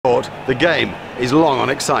short, the game is long on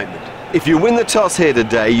excitement. If you win the toss here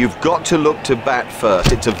today, you've got to look to bat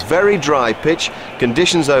first. It's a very dry pitch,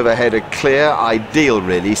 conditions overhead are clear, ideal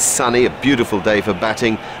really, sunny, a beautiful day for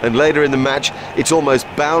batting, and later in the match it's almost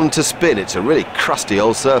bound to spin. It's a really crusty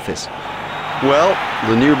old surface. Well,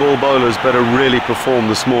 the new ball bowlers better really perform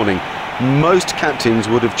this morning. Most captains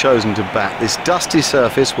would have chosen to bat. This dusty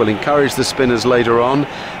surface will encourage the spinners later on,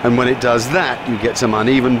 and when it does that, you get some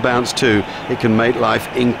uneven bounce too. It can make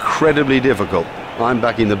life incredibly difficult. I'm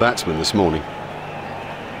backing the batsman this morning.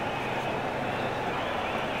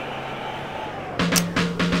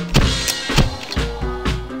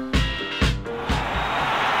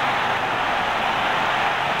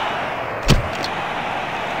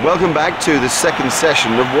 Welcome back to the second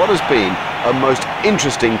session of what has been a most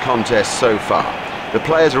interesting contest so far. The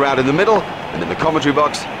players are out in the middle, and in the commentary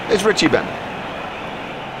box is Richie Bennett.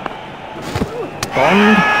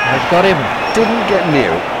 Bond has got him. Didn't get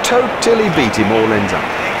near it. Totally beat him all ends up.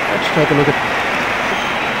 Let's take a look at...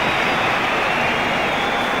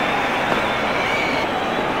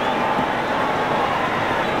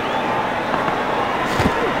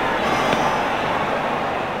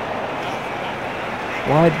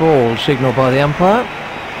 Wide ball signalled by the umpire.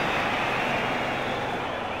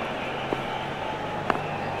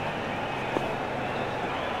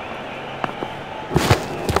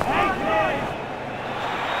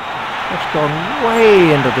 It's gone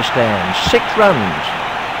way into the stands. 6 runs.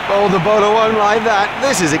 Oh, the bowler won't like that.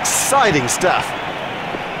 This is exciting stuff.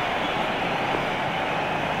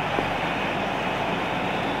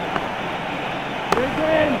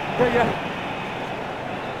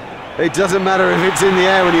 It doesn't matter if it's in the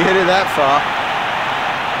air when you hit it that far.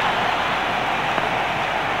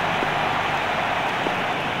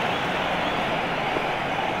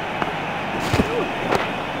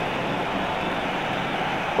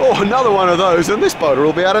 Oh, another one of those, and this bowler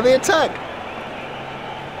will be out of the attack.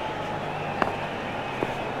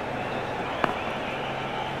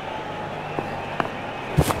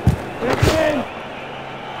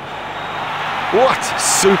 What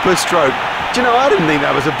super stroke. Do you know, I didn't think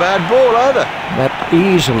that was a bad ball either. That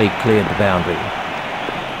easily cleared the boundary.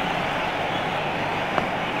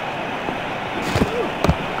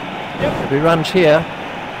 If he runs here,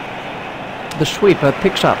 the sweeper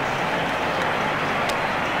picks up.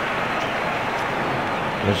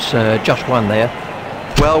 There's just one there.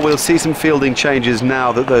 Well, we'll see some fielding changes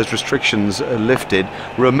now that those restrictions are lifted.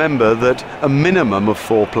 Remember that a minimum of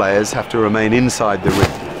 4 players have to remain inside the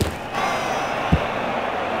ring.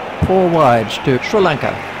 4 wides to Sri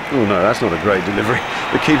Lanka. Oh no, that's not a great delivery.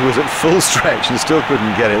 The keeper was at full stretch and still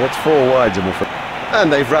couldn't get it. That's 4 wides, I'm afraid.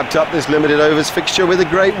 And they've wrapped up this limited overs fixture with a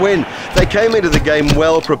great win. They came into the game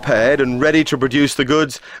well prepared and ready to produce the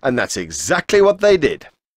goods, and that's exactly what they did.